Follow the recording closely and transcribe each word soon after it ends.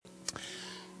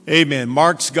Amen.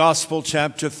 Mark's Gospel,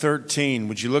 chapter 13.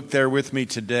 Would you look there with me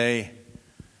today?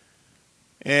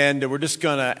 And we're just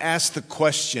going to ask the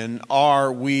question,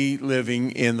 are we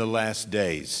living in the last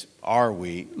days? Are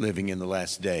we living in the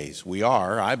last days? We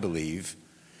are, I believe,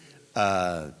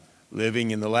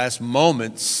 living in the last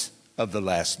moments of the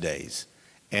last days.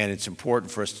 And it's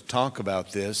important for us to talk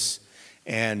about this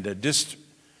and just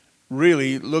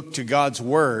really look to God's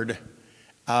Word.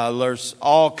 There's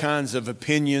all kinds of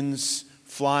opinions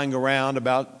flying around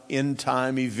about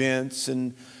end-time events,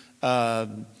 and a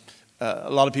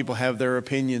lot of people have their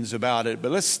opinions about it.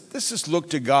 But let's just look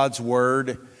to God's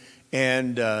Word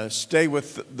and stay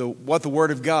with what the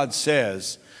Word of God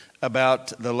says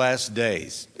about the last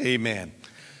days. Amen.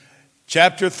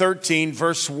 Chapter 13,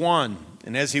 verse 1.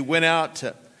 And as he went out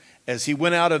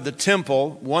of the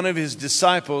temple, one of his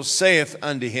disciples saith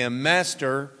unto him,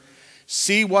 Master,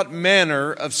 see what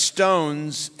manner of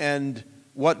stones and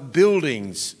what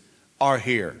buildings are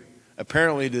here.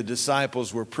 Apparently the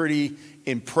disciples were pretty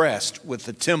impressed with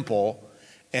the temple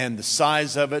and the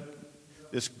size of it,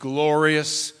 this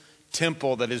glorious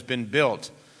temple that has been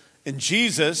built. And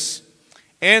Jesus,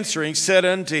 answering, said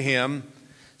unto him,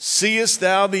 Seest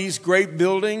thou these great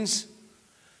buildings?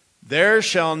 There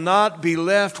shall not be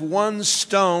left one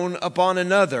stone upon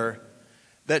another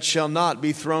that shall not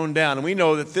be thrown down. And we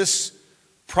know that this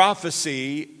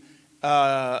prophecy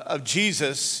of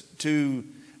Jesus to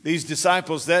these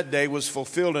disciples that day was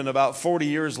fulfilled in about 40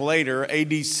 years later,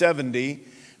 AD 70,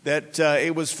 that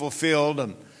it was fulfilled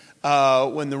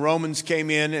when the Romans came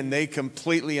in and they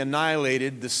completely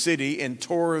annihilated the city and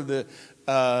tore the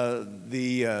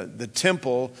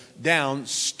temple down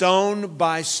stone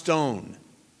by stone.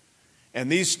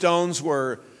 And these stones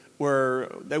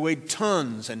they weighed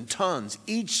tons and tons.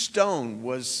 Each stone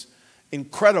was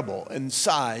incredible in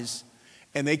size.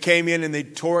 And they came in and they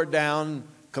tore it down,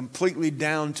 completely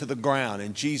down to the ground.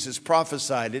 And Jesus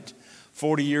prophesied it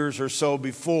 40 years or so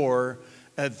before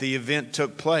the event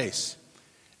took place.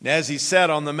 And as he sat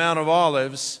on the Mount of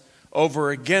Olives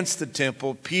over against the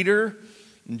temple, Peter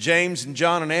and James and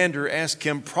John and Andrew asked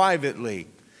him privately,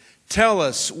 Tell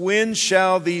us, when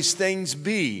shall these things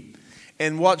be?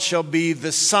 And what shall be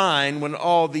the sign when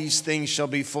all these things shall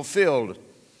be fulfilled?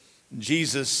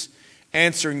 Jesus,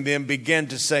 answering them, began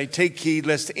to say, Take heed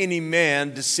lest any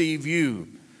man deceive you.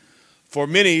 For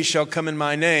many shall come in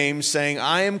my name, saying,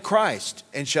 I am Christ,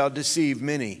 and shall deceive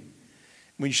many.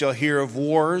 We shall hear of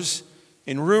wars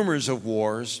and rumors of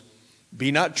wars.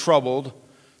 Be not troubled,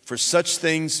 for such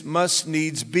things must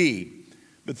needs be,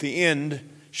 but the end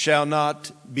shall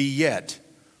not be yet.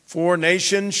 For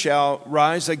nation shall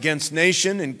rise against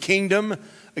nation, and kingdom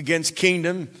against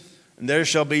kingdom, and there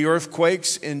shall be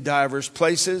earthquakes in divers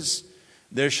places.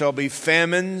 There shall be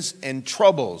famines and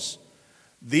troubles.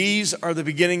 These are the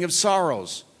beginning of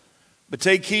sorrows. But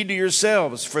take heed to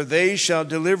yourselves, for they shall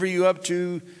deliver you up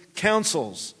to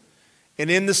councils. And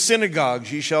in the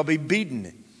synagogues ye shall be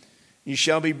beaten. Ye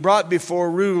shall be brought before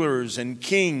rulers and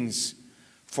kings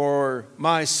for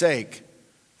my sake,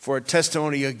 for a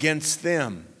testimony against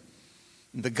them.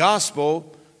 The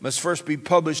gospel must first be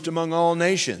published among all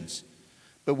nations.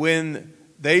 But when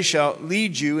they shall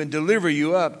lead you and deliver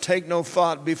you up, take no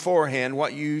thought beforehand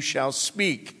what you shall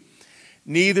speak.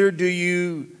 Neither do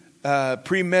you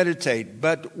premeditate,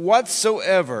 but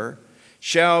whatsoever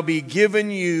shall be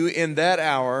given you in that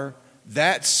hour,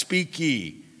 that speak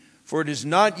ye. For it is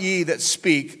not ye that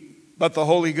speak, but the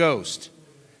Holy Ghost.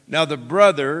 Now the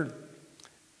brother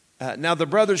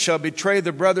shall betray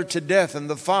the brother to death, and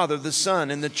the father the son,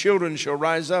 and the children shall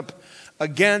rise up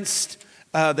against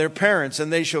their parents,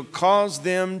 and they shall cause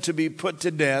them to be put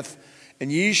to death,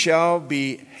 and ye shall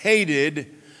be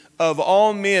hated of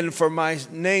all men for my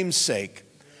name's sake.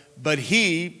 But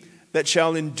he that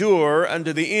shall endure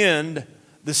unto the end,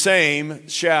 the same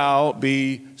shall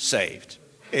be saved.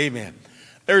 Amen.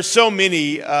 There are so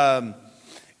many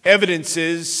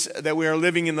evidences that we are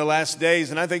living in the last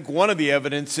days, and I think one of the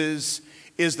evidences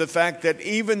is the fact that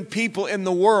even people in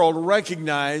the world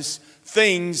recognize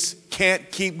things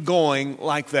can't keep going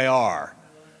like they are.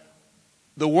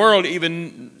 The world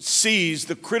even sees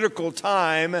the critical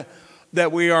time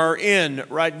that we are in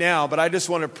right now. But I just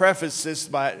want to preface this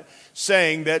by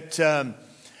saying that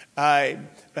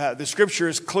the scripture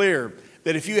is clear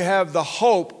that if you have the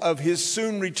hope of his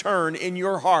soon return in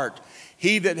your heart,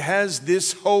 he that has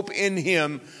this hope in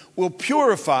him will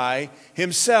purify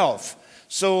himself.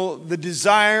 So the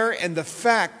desire and the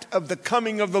fact of the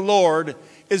coming of the Lord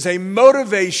is a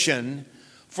motivation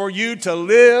for you to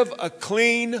live a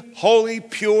clean, holy,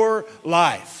 pure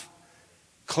life.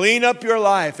 Clean up your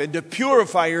life and to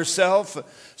purify yourself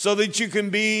so that you can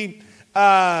be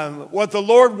what the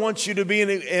Lord wants you to be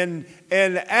and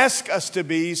ask us to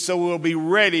be, so we'll be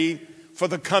ready for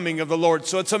the coming of the Lord.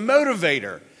 So it's a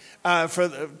motivator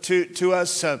to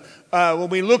us when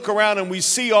we look around and we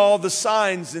see all the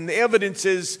signs and the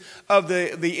evidences of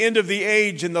the end of the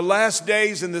age and the last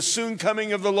days and the soon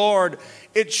coming of the Lord.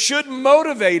 It should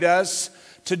motivate us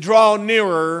to draw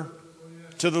nearer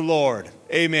to the Lord.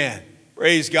 Amen.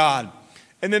 Praise God.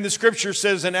 And then the scripture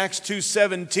says in Acts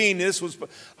 2:17, this was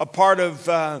a part of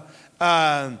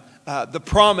the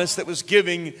promise that was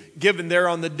given there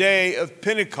on the day of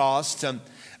Pentecost.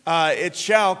 It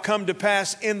shall come to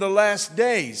pass in the last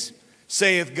days,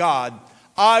 saith God,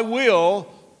 I will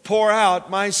pour out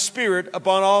my Spirit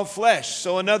upon all flesh.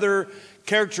 So another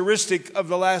characteristic of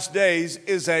the last days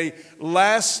is a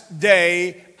last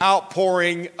day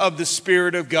outpouring of the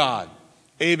Spirit of God.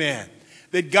 Amen.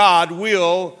 That God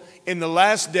will, in the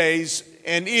last days,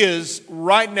 and is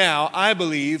right now, I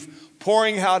believe,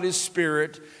 pouring out His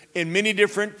Spirit in many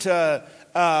different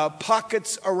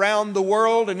pockets around the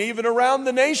world and even around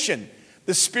the nation.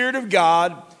 The Spirit of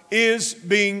God is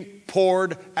being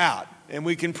poured out. And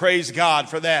we can praise God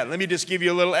for that. Let me just give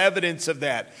you a little evidence of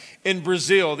that. In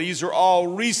Brazil, these are all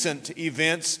recent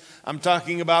events. I'm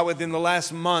talking about within the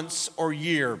last months or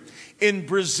year. In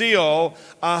Brazil,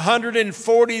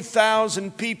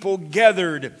 140,000 people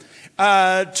gathered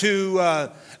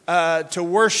to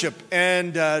worship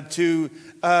and to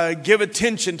give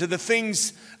attention to the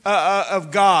things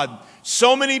of God.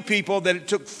 So many people that it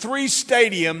took 3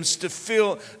 stadiums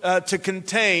to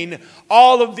contain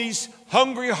all of these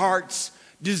hungry hearts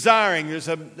desiring. There's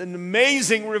an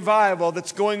amazing revival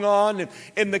that's going on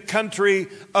in the country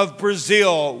of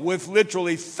Brazil with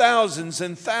literally thousands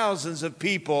and thousands of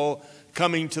people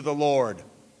coming to the Lord.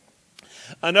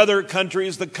 Another country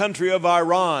is the country of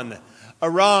Iran.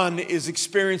 Iran is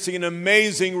experiencing an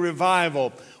amazing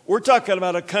revival. We're talking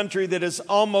about a country that is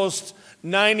almost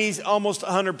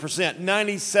 100%,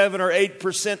 97 or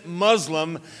 8%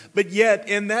 Muslim, but yet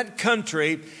in that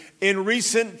country, in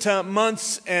recent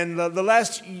months and the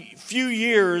last few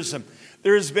years,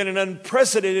 there has been an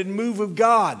unprecedented move of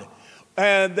God.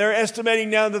 They're estimating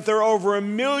now that there are over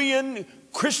 1 million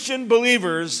Christian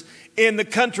believers in the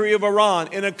country of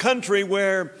Iran, in a country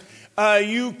where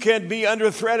you can be under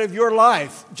threat of your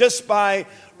life just by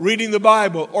reading the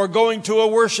Bible or going to a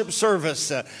worship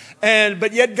service.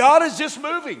 But yet God is just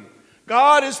moving.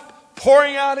 God is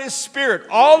pouring out His Spirit.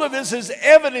 All of this is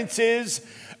evidences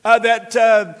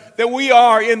that we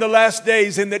are in the last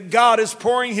days and that God is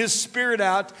pouring His Spirit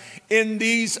out in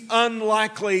these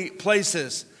unlikely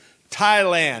places.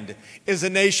 Thailand is a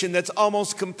nation that's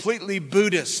almost completely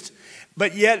Buddhist,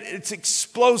 but yet it's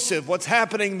explosive what's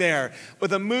happening there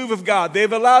with a move of God.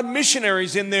 They've allowed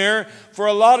missionaries in there for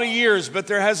a lot of years, but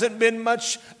there hasn't been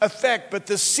much effect. But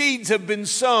the seeds have been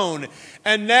sown.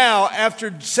 And now,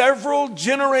 after several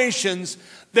generations,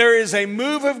 there is a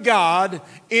move of God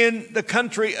in the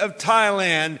country of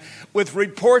Thailand with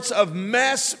reports of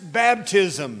mass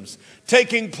baptisms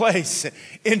taking place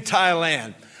in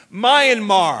Thailand.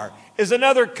 Myanmar is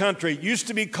another country, used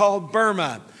to be called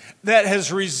Burma, that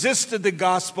has resisted the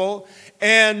gospel,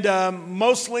 and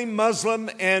mostly Muslim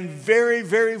and very,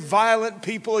 very violent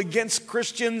people against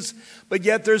Christians, but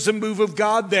yet there's a move of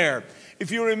God there. If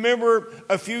you remember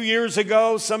a few years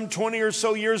ago, some 20 or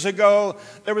so years ago,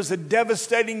 there was a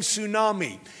devastating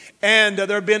tsunami. And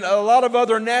there have been a lot of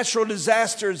other natural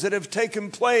disasters that have taken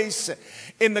place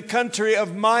in the country of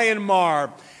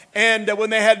Myanmar. And when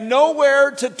they had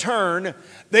nowhere to turn,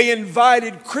 they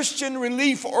invited Christian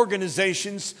relief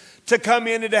organizations to come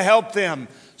in and to help them.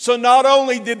 So not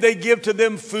only did they give to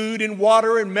them food and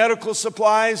water and medical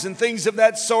supplies and things of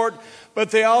that sort,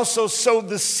 but they also sowed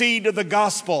the seed of the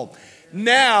gospel.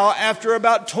 Now, after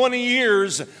about 20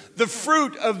 years, the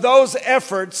fruit of those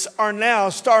efforts are now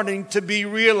starting to be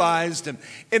realized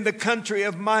in the country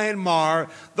of Myanmar.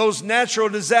 Those natural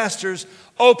disasters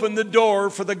opened the door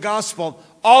for the gospel.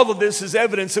 All of this is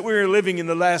evidence that we are living in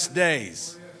the last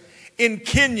days. In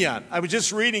Kenya, I was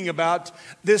just reading about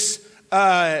this.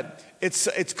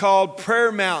 It's called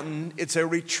Prayer Mountain. It's a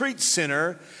retreat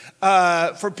center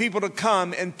for people to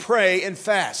come and pray and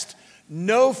fast.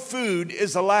 No food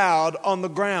is allowed on the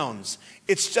grounds.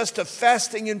 It's just a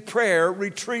fasting and prayer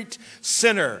retreat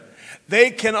center.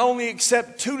 They can only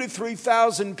accept 2,000 to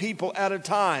 3,000 people at a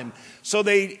time. So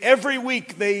every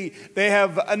week they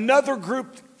have another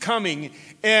group coming,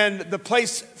 and the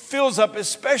place fills up,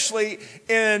 especially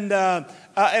in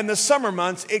the summer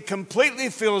months. It completely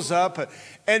fills up,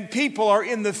 and people are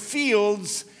in the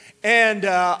fields and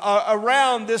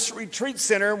around this retreat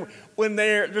center. When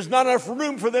there's not enough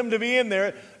room for them to be in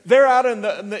there, they're out in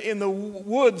the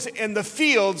woods and the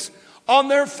fields on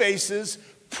their faces,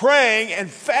 praying and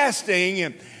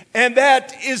fasting, and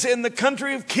that is in the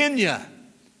country of Kenya.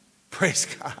 Praise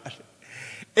God.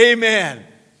 Amen.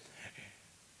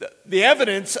 The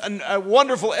evidence,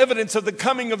 wonderful evidence of the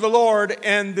coming of the Lord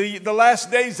and the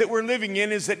last days that we're living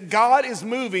in is that God is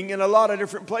moving in a lot of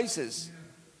different places.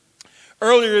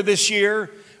 Earlier this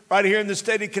year, right here in the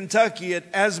state of Kentucky at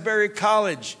Asbury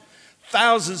College,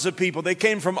 thousands of people, they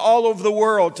came from all over the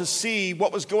world to see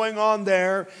what was going on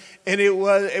there. And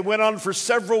it went on for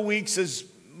several weeks, as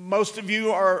most of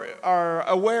you are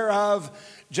aware of.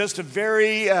 Just a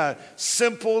very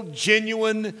simple,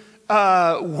 genuine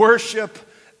worship,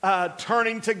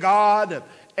 turning to God,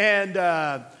 and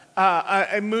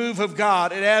a move of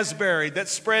God at Asbury that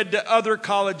spread to other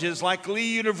colleges like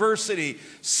Lee University,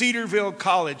 Cedarville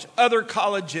College, other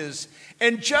colleges.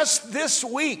 And just this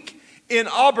week in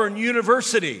Auburn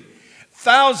University,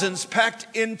 thousands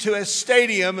packed into a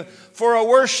stadium for a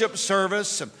worship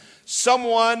service.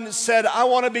 Someone said, I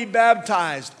want to be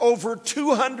baptized. Over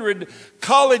 200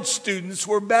 college students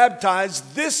were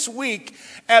baptized this week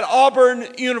at Auburn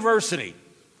University.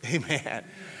 Amen.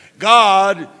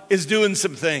 God is doing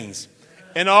some things.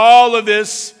 And all of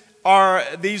these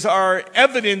are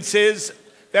evidences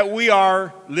that we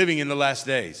are living in the last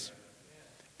days.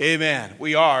 Amen.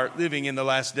 We are living in the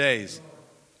last days.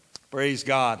 Praise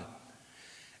God.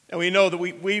 And we know that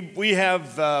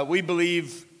we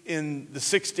believe in the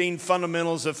 16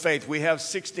 fundamentals of faith. We have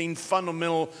 16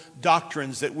 fundamental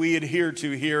doctrines that we adhere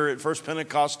to here at First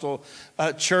Pentecostal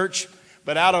Church.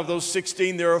 But out of those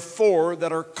 16, there are 4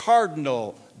 that are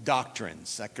cardinal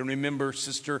doctrines. I can remember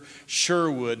Sister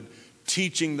Sherwood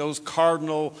teaching those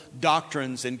cardinal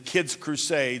doctrines in kids'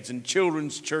 crusades and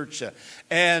children's church.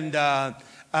 And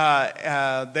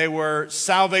they were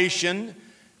salvation.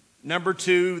 Number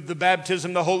 2, the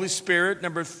baptism of the Holy Spirit.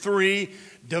 Number 3,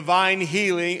 divine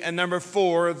healing. And number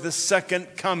 4, the second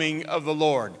coming of the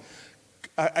Lord.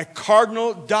 A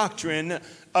cardinal doctrine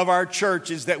of our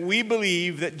church is that we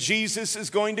believe that Jesus is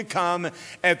going to come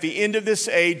at the end of this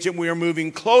age, and we are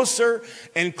moving closer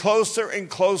and closer and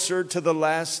closer to the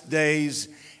last days,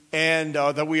 and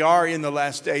that we are in the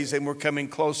last days, and we're coming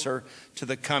closer to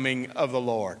the coming of the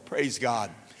Lord. Praise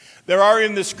God. There are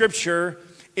in the scripture,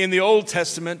 in the Old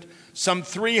Testament, some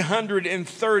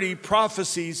 330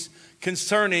 prophecies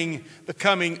concerning the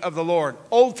coming of the Lord.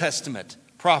 Old Testament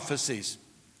prophecies.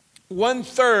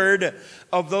 1/3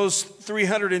 of those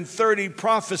 330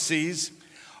 prophecies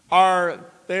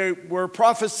were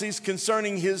prophecies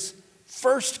concerning his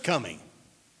first coming.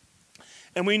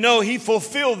 And we know he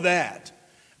fulfilled that.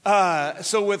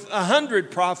 So with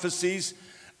 100 prophecies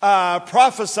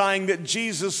prophesying that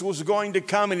Jesus was going to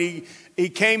come, and he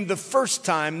came the first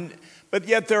time, but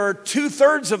yet there are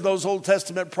 2/3 of those Old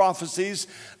Testament prophecies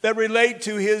that relate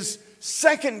to his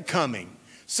second coming.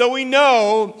 So we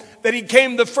know that he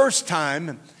came the first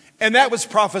time, and that was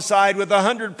prophesied with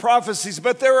 100 prophecies.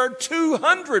 But there are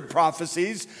 200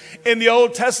 prophecies in the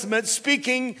Old Testament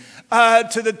speaking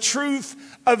to the truth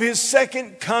of his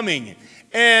second coming,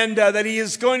 and that he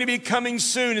is going to be coming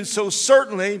soon. And so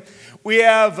certainly we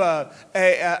have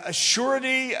a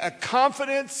surety, a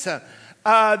confidence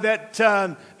that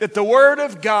the Word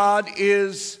of God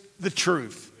is the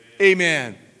truth.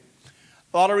 Amen.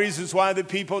 A lot of reasons why the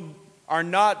people are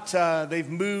not, they've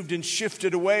moved and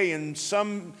shifted away. In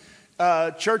some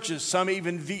churches, some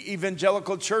even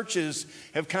evangelical churches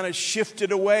have kind of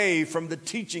shifted away from the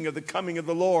teaching of the coming of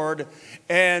the Lord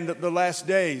and the last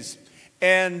days.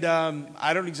 And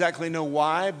I don't exactly know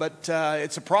why, but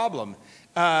it's a problem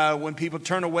when people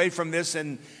turn away from this.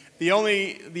 And the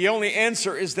only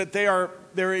answer is that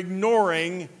they're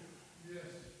ignoring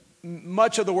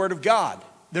much of the Word of God.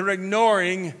 They're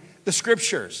ignoring the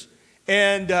Scriptures.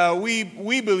 And we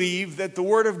believe that the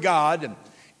Word of God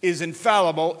is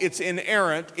infallible, it's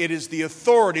inerrant, it is the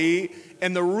authority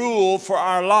and the rule for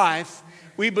our life.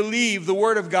 We believe the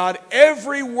Word of God,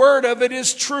 every word of it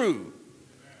is true.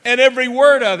 And every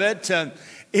word of it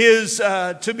is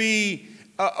to be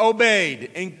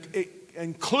obeyed,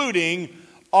 including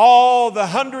all the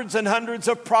hundreds and hundreds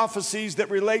of prophecies that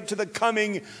relate to the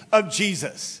coming of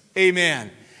Jesus.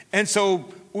 Amen. And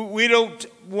so we don't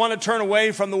want to turn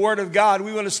away from the Word of God.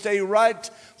 We want to stay right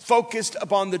focused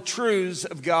upon the truths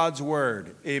of God's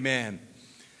Word. Amen.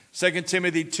 2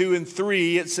 Timothy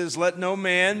 2:3, it says, "Let no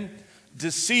man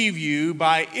deceive you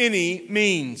by any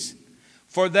means,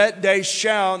 for that day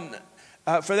shall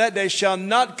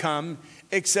not come,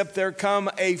 except there come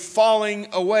a falling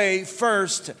away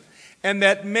first, and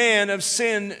that man of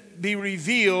sin be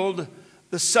revealed,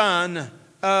 the son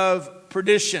of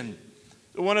perdition."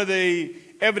 One of the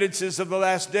evidences of the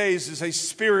last days is a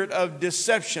spirit of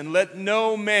deception. Let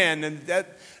no man, and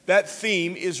that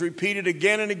theme is repeated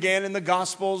again and again in the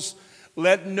Gospels.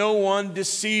 Let no one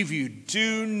deceive you.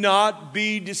 Do not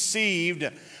be deceived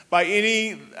by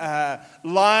any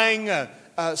lying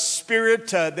spirit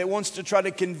that wants to try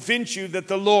to convince you that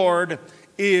the Lord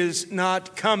is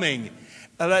not coming.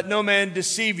 Let no man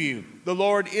deceive you. The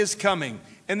Lord is coming.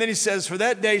 And then he says, for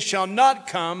that day shall not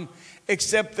come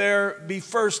except there be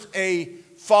first a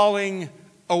falling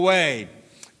away.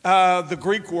 The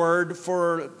Greek word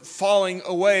for falling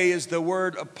away is the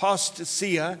word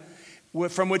apostasia,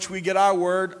 from which we get our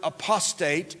word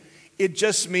apostate. It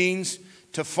just means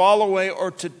to fall away or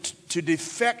to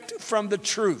defect from the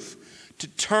truth, to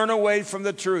turn away from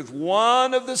the truth.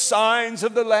 One of the signs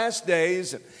of the last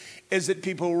days is that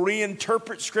people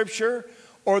reinterpret Scripture,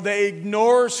 or they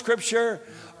ignore Scripture,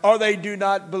 or they do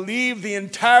not believe the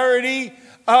entirety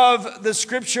of the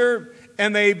Scripture,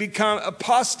 and they become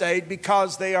apostate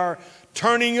because they are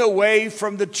turning away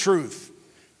from the truth.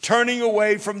 Turning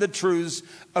away from the truths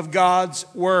of God's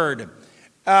Word.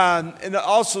 And it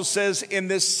also says in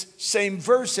this same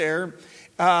verse here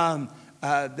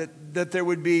that there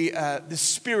would be the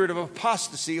spirit of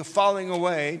apostasy, of falling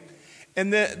away.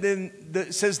 And then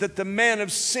it says that the man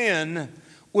of sin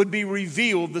would be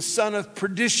revealed, the son of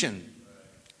perdition,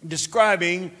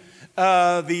 describing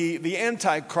the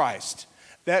Antichrist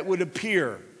that would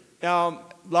appear. Now,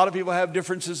 a lot of people have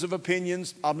differences of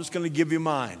opinions. I'm just going to give you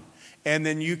mine. And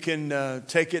then you can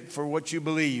take it for what you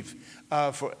believe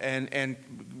and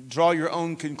draw your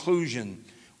own conclusion.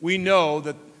 We know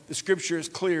that the Scripture is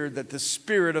clear that the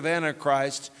spirit of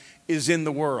Antichrist is in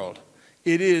the world.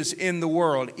 It is in the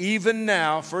world. Even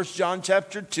now, 1 John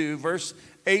chapter 2, verse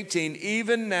 18,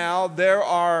 even now there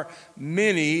are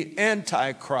many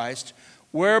antichrists,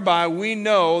 whereby we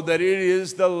know that it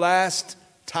is the last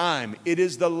time. It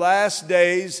is the last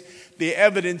days. The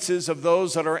evidences of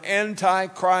those that are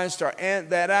antichrist are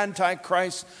that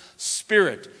antichrist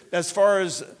spirit. As far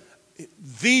as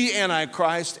the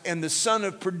antichrist and the son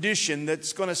of perdition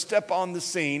that's going to step on the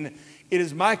scene, it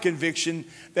is my conviction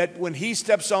that when he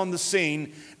steps on the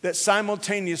scene, that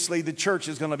simultaneously the church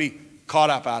is going to be caught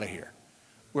up out of here.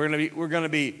 We're going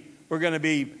to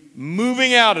be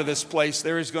moving out of this place.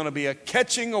 There is going to be a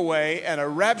catching away and a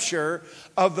rapture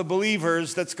of the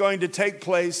believers that's going to take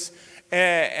place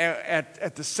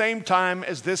at the same time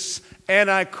as this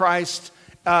Antichrist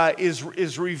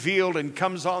is revealed and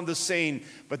comes on the scene.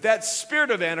 But that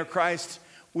spirit of Antichrist,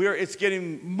 it's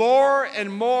getting more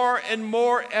and more and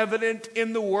more evident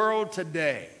in the world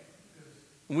today.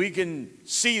 We can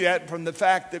see that from the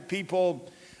fact that people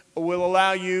will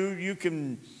allow you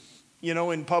can,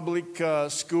 in public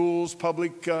schools,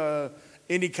 public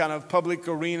any kind of public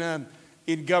arena,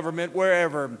 in government,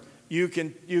 wherever, you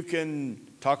can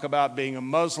talk about being a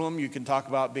Muslim, you can talk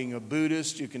about being a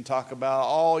Buddhist, you can talk about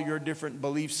all your different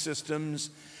belief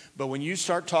systems. But when you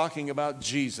start talking about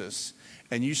Jesus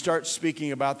and you start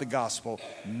speaking about the gospel,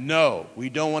 no, we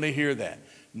don't want to hear that.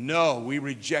 No, we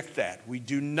reject that. We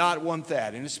do not want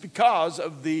that. And it's because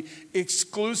of the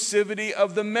exclusivity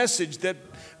of the message that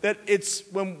it's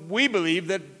when we believe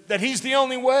that he's the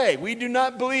only way. We do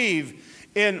not believe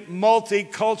in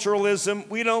multiculturalism.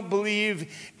 We don't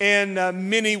believe in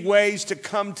many ways to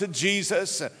come to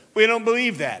Jesus. We don't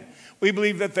believe that. We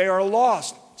believe that they are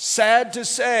lost. Sad to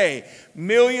say,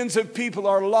 millions of people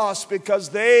are lost because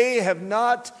they have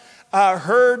not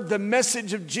heard the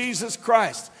message of Jesus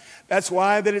Christ. That's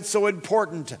why that it's so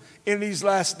important in these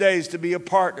last days to be a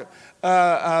part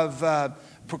of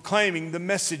proclaiming the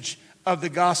message of the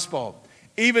gospel.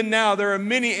 Even now, there are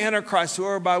many antichrists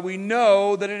whereby we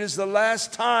know that it is the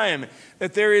last time,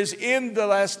 that there is in the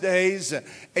last days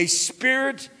a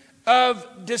spirit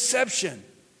of deception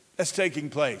that's taking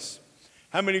place.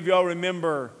 How many of y'all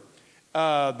remember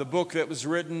the book that was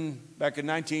written back in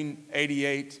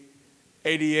 1988,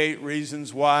 88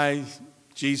 Reasons Why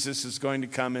Jesus is going to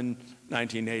come in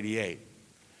 1988?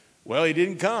 Well, he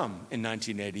didn't come in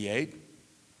 1988.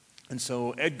 And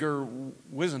so Edgar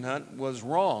Whisenant was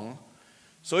wrong.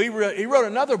 So he wrote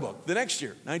another book the next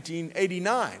year,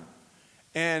 1989.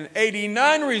 And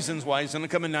 89 Reasons Why he's going to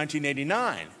come in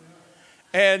 1989.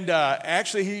 And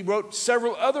actually he wrote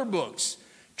several other books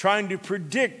trying to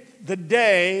predict the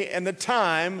day and the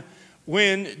time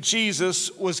when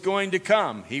Jesus was going to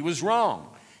come. He was wrong.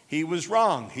 He was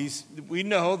wrong. We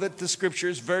know that the Scripture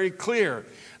is very clear.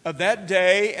 Of that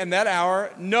day and that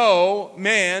hour, no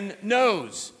man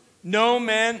knows. No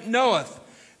man knoweth.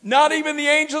 Not even the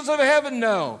angels of heaven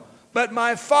know. But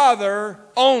my Father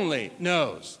only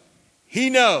knows. He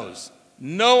knows.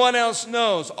 No one else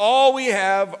knows. All we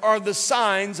have are the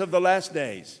signs of the last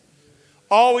days.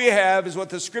 All we have is what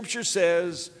the Scripture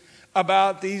says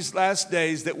about these last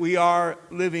days that we are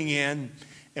living in.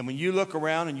 And when you look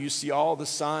around and you see all the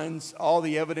signs, all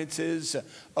the evidences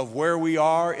of where we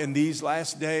are in these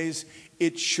last days,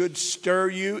 it should stir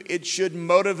you. It should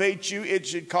motivate you. It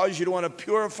should cause you to want to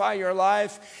purify your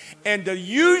life and to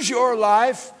use your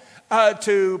life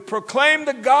to proclaim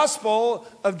the gospel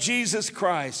of Jesus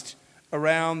Christ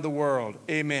around the world.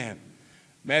 Amen.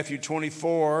 Matthew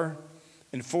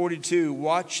 24:42.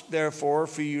 Watch therefore,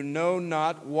 for you know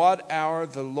not what hour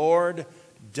the Lord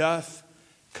doth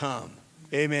come.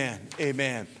 Amen.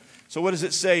 Amen. So what does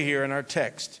it say here in our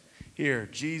text? Here,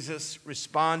 Jesus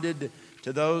responded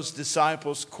to those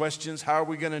disciples' questions. How are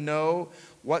we going to know?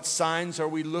 What signs are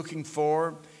we looking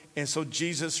for? And so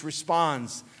Jesus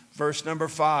responds, verse number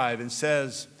 5, and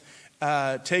says,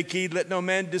 take heed, let no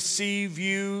man deceive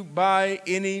you by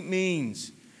any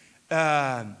means.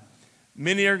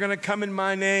 Many are going to come in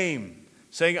my name,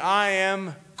 saying, I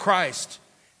am Christ,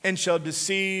 and shall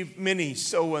deceive many.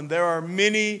 So when there are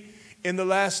many in the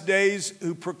last days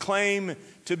who proclaim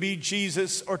to be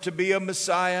Jesus or to be a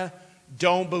Messiah,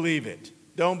 don't believe it.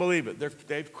 Don't believe it.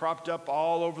 They've cropped up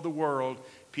all over the world,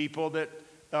 people that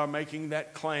are making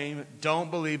that claim.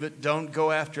 Don't believe it. Don't go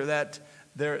after that.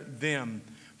 They're them.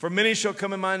 For many shall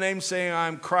come in my name, saying, I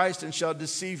am Christ, and shall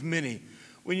deceive many.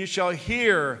 When you shall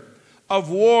hear of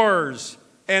wars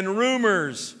and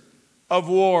rumors of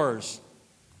wars.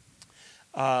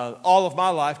 All of my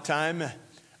lifetime,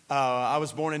 I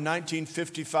was born in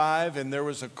 1955, and there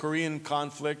was a Korean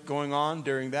conflict going on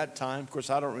during that time. Of course,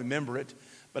 I don't remember it,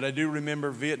 but I do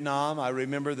remember Vietnam. I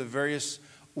remember the various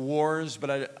wars, but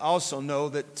I also know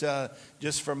that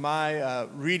just from my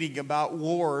reading about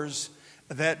wars,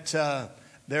 that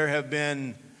there have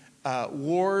been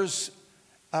wars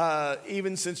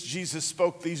even since Jesus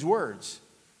spoke these words,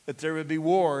 that there would be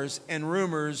wars and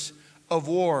rumors of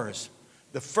wars.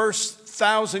 The first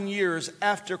 1,000 years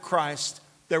after Christ,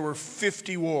 there were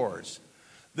 50 wars.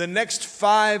 The next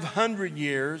 500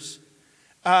 years,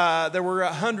 there were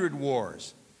 100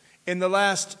 wars. In the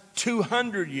last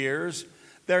 200 years,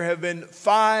 there have been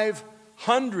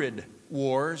 500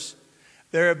 wars.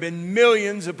 There have been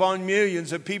millions upon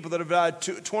millions of people that have died.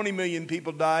 20 million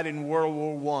people died in World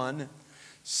War I.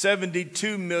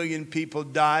 72 million people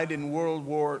died in World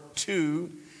War II.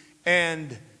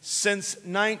 And since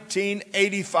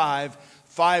 1985,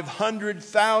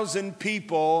 500,000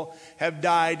 people have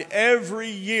died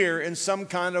every year in some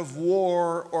kind of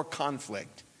war or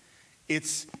conflict.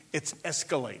 It's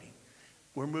escalating.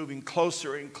 We're moving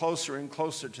closer and closer and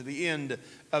closer to the end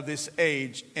of this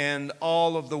age and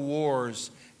all of the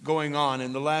wars going on.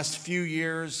 In the last few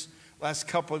years, last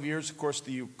couple of years, of course,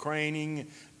 the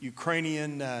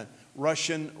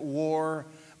Ukrainian-Russian war,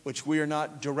 which we are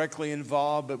not directly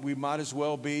involved, but we might as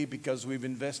well be because we've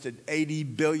invested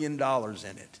 $80 billion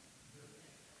in it.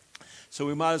 So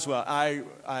we might as well.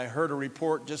 I heard a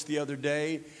report just the other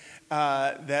day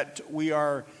that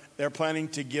they're planning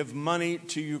to give money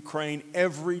to Ukraine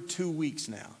every 2 weeks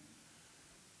now.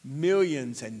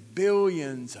 Millions and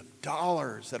billions of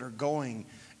dollars that are going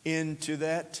into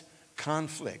that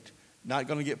conflict. Not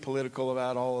going to get political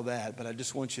about all of that, but I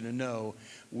just want you to know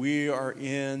we are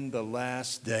in the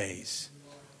last days.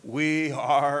 We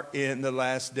are in the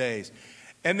last days.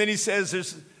 And then he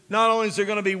says not only is there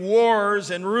going to be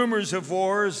wars and rumors of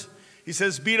wars, he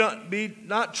says, be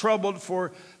not troubled,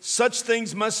 for such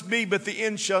things must be, but the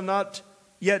end shall not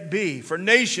yet be. For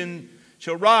nation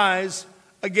shall rise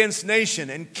against nation,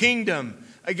 and kingdom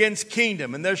against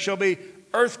kingdom, and there shall be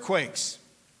earthquakes.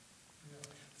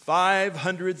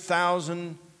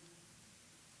 500,000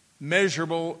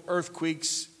 measurable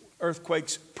earthquakes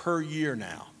per year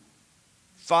now.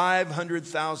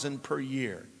 500,000 per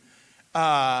year.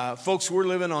 Folks, we're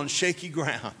living on shaky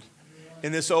ground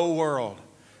in this old world.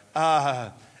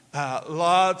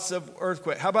 Lots of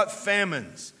earthquakes. How about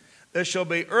famines? There shall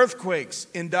be earthquakes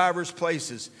in divers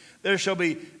places. There shall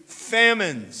be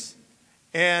famines.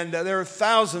 And there are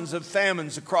thousands of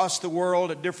famines across the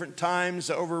world at different times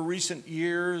over recent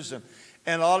years. And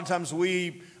a lot of times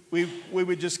we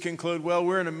would just conclude, well,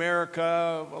 we're in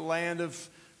America, a land of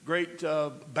great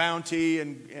bounty.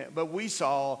 But we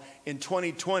saw in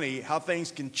 2020 how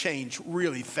things can change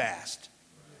really fast.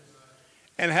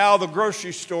 And how the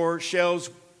grocery store shelves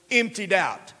emptied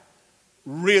out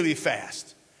really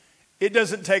fast. It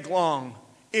doesn't take long.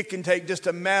 It can take just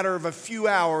a matter of a few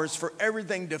hours for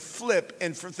everything to flip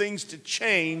and for things to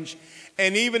change.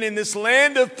 And even in this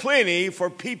land of plenty, for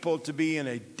people to be in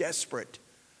a desperate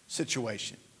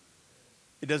situation.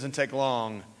 It doesn't take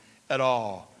long at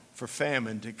all for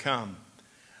famine to come.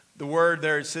 The word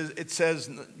there, it says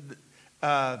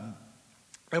there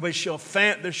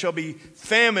shall be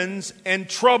famines and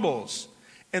troubles.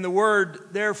 And the word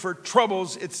there for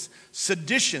troubles, it's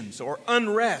seditions or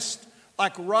unrest,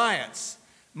 like riots,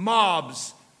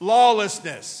 mobs,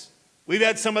 lawlessness. We've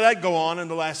had some of that go on in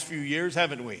the last few years,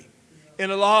 haven't we?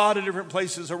 In a lot of different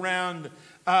places around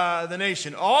the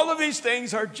nation. All of these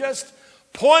things are just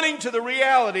pointing to the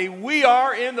reality we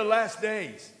are in the last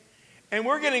days. And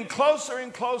we're getting closer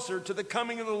and closer to the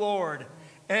coming of the Lord.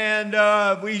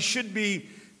 And we should be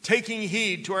taking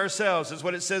heed to ourselves, is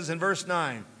what it says in verse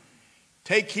 9.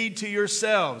 Take heed to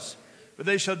yourselves, for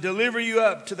they shall deliver you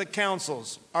up to the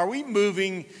councils. Are we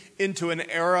moving into an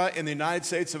era in the United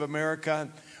States of America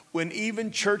when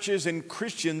even churches and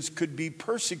Christians could be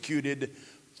persecuted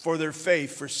for their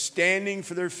faith, for standing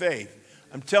for their faith?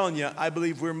 I'm telling you, I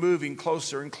believe we're moving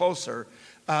closer and closer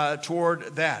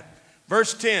toward that.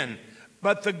 Verse 10,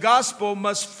 but the gospel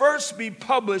must first be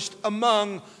published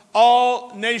among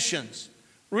all nations.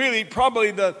 Really, probably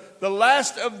the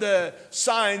last of the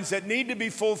signs that need to be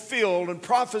fulfilled and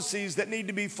prophecies that need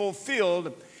to be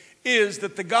fulfilled is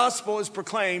that the gospel is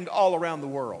proclaimed all around the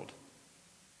world.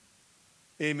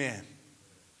 Amen.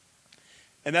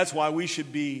 And that's why we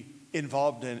should be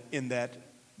involved in that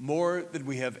more than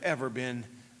we have ever been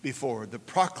before. The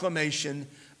proclamation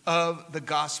of the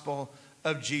gospel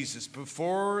of Jesus.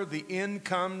 Before the end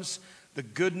comes, the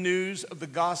good news of the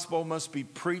gospel must be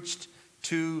preached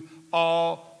to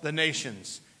all the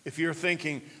nations. If you're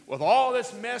thinking, with all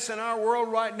this mess in our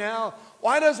world right now,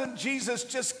 why doesn't Jesus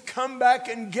just come back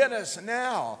and get us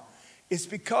now? It's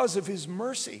because of his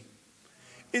mercy.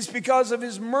 It's because of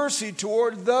his mercy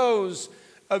toward those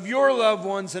of your loved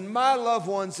ones and my loved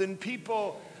ones and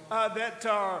people that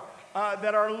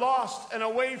are lost and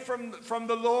away from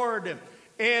the Lord,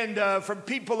 and from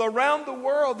people around the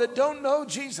world that don't know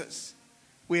Jesus.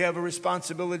 We have a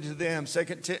responsibility to them. 2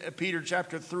 Peter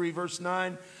chapter 3, verse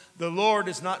 9. The Lord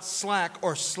is not slack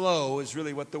or slow is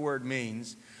really what the word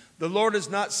means. The Lord is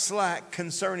not slack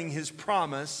concerning his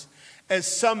promise, as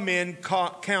some men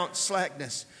count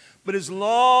slackness, but is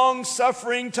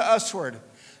long-suffering to usward,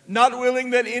 not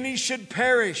willing that any should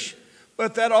perish,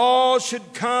 but that all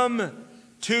should come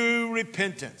to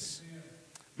repentance.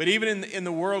 But even in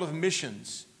the world of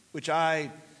missions, which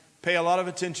I pay a lot of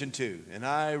attention to, and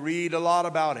I read a lot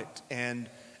about it,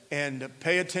 and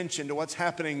pay attention to what's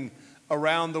happening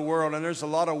around the world. And there's a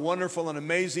lot of wonderful and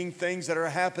amazing things that are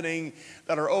happening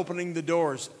that are opening the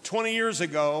doors. 20 years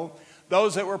ago,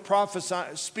 those that were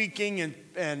prophesying, speaking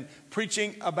and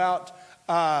preaching about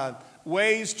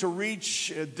ways to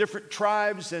reach different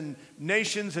tribes and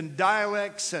nations and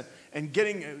dialects, and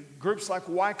getting groups like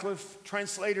Wycliffe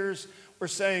translators were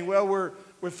saying, well,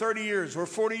 we're 30 years, we're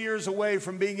 40 years away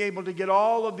from being able to get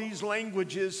all of these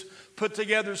languages put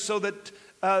together so that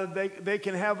they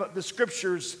can have the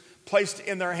scriptures placed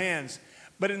in their hands.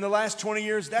 But in the last 20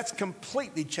 years, that's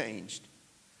completely changed.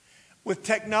 With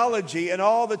technology and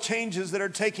all the changes that are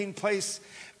taking place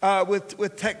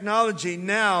with technology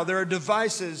now, there are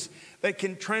devices that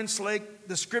can translate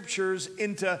the scriptures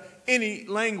into any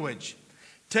language.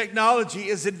 Technology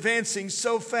is advancing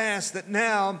so fast that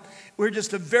now we're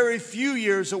just a very few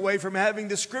years away from having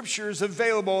the scriptures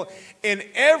available in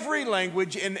every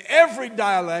language, in every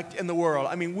dialect in the world.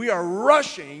 I mean, we are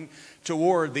rushing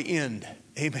toward the end.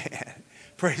 Amen.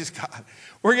 Praise God.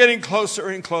 We're getting closer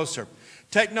and closer.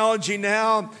 Technology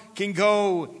now can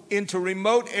go into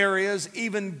remote areas,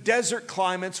 even desert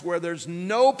climates where there's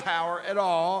no power at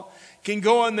all, can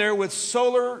go in there with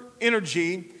solar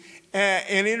energy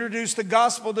and introduce the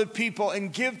gospel to people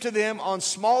and give to them on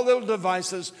small little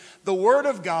devices the word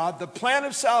of God, the plan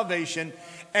of salvation,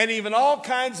 and even all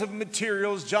kinds of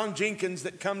materials. John Jenkins,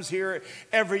 that comes here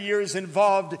every year, is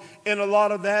involved in a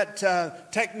lot of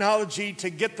that technology to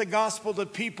get the gospel to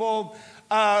people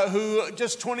who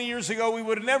just 20 years ago we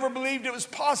would have never believed it was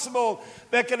possible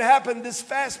that could happen this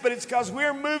fast. But it's because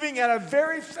we're moving at a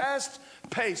very fast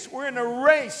pace. We're in a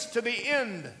race to the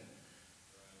end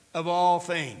of all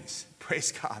things.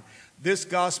 Praise God. This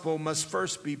gospel must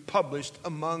first be published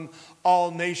among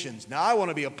all nations. Now, I want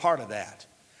to be a part of that.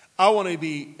 I want to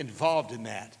be involved in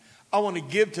that. I want to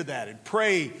give to that and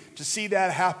pray to see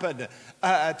that happen,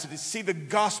 to see the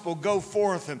gospel go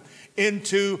forth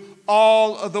into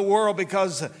all of the world,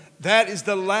 because that is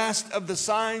the last of the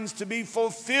signs to be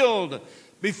fulfilled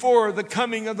before the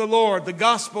coming of the Lord. The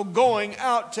gospel going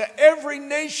out to every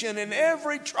nation and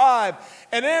every tribe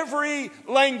and every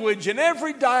language and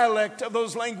every dialect of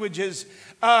those languages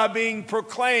being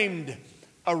proclaimed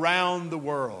around the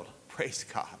world. Praise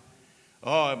God.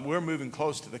 Oh, we're moving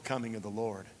close to the coming of the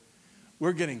Lord.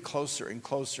 We're getting closer and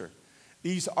closer.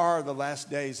 These are the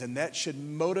last days, and that should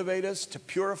motivate us to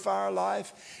purify our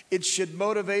life. It should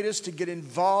motivate us to get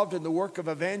involved in the work of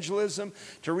evangelism,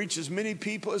 to reach as many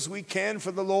people as we can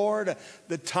for the Lord.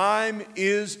 The time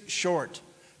is short.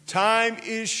 Time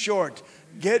is short.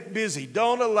 Get busy.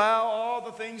 Don't allow all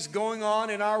the things going on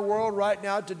in our world right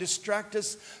now to distract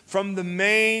us from the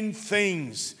main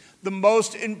things, the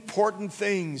most important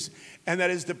things, and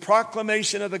that is the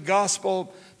proclamation of the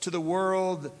gospel to the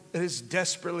world that is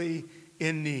desperately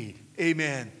in need.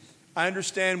 Amen. I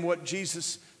understand what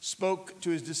Jesus spoke to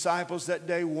his disciples that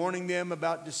day, warning them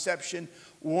about deception,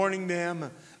 warning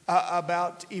them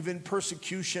about even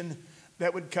persecution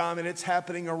that would come. And it's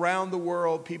happening around the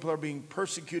world. People are being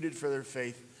persecuted for their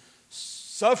faith,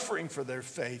 suffering for their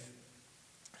faith.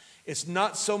 It's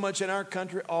not so much in our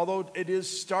country, although it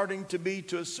is starting to be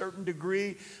to a certain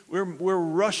degree. We're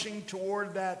rushing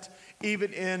toward that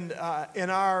even in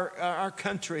our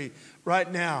country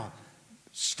right now.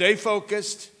 Stay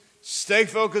focused. Stay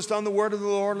focused on the word of the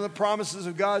Lord and the promises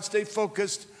of God. Stay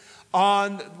focused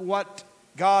on what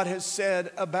God has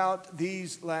said about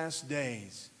these last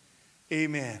days.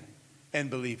 Amen. And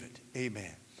believe it.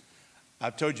 Amen.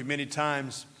 I've told you many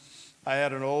times, I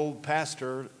had an old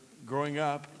pastor growing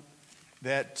up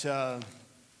that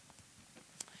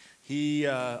he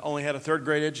only had a third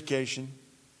grade education,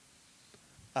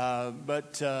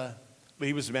 but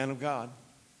he was a man of God.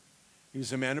 He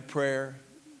was a man of prayer,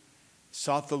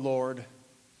 sought the Lord,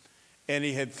 and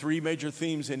he had three major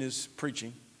themes in his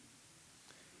preaching.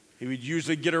 He would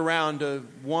usually get around to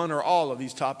one or all of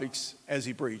these topics as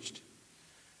he preached.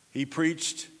 He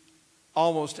preached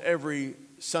almost every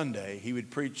Sunday. He would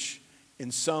preach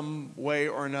in some way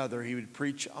or another. He would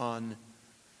preach on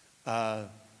the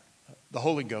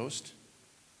Holy Ghost.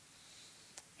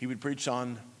 He would preach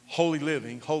on holy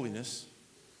living, holiness.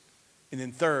 And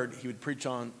then third, he would preach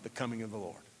on the coming of the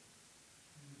Lord.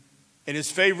 And his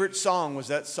favorite song was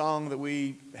that song that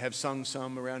we have sung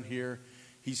some around here.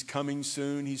 He's coming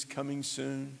soon, he's coming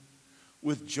soon.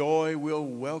 With joy we'll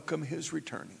welcome his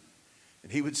returning.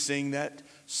 And he would sing that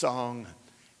song,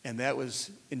 and that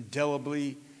was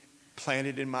indelibly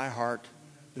planted in my heart,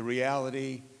 the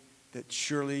reality that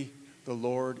surely the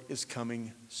Lord is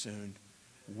coming soon.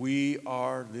 We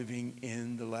are living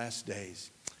in the last days.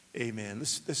 Amen.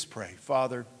 Let's pray.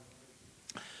 Father,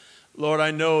 Lord,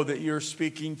 I know that you're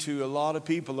speaking to a lot of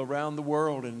people around the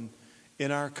world and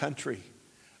in our country,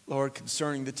 Lord,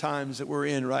 concerning the times that we're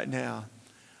in right now.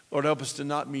 Lord, help us to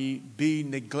not be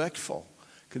neglectful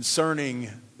concerning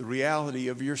the reality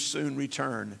of your soon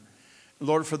return.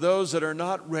 Lord, for those that are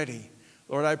not ready,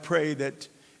 Lord, I pray that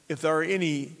if there are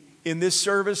any in this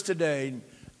service today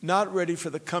not ready for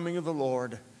the coming of the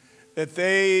Lord, that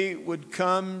they would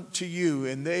come to you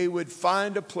and they would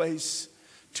find a place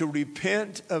to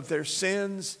repent of their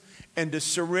sins and to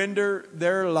surrender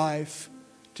their life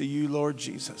to you, Lord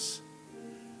Jesus.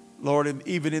 Lord, and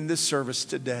even in this service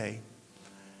today.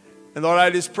 And Lord, I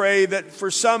just pray that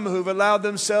for some who've allowed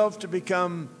themselves to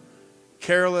become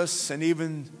careless and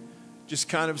even just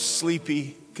kind of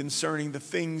sleepy concerning the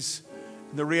things,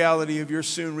 the reality of your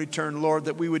soon return, Lord,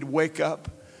 that we would wake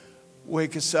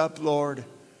us up, Lord.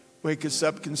 Wake us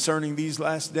up concerning these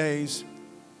last days.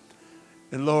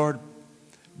 And Lord,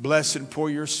 bless and pour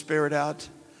your Spirit out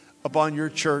upon your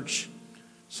church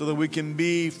so that we can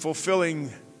be fulfilling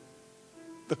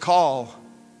the call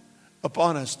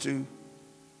upon us to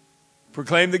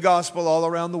proclaim the gospel all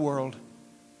around the world.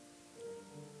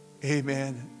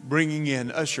 Amen. Bringing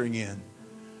in, ushering in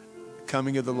the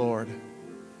coming of the Lord.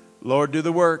 Lord, do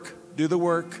the work. Do the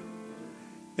work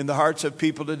in the hearts of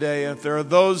people today. If there are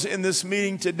those in this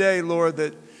meeting today, Lord,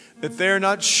 that they're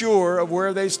not sure of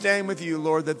where they stand with you,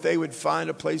 Lord, that they would find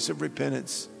a place of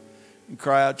repentance and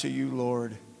cry out to you,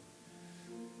 Lord,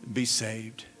 and be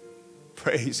saved.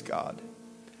 Praise God.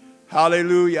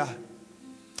 Hallelujah.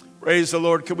 Praise the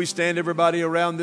Lord. Could we stand, everybody, around this?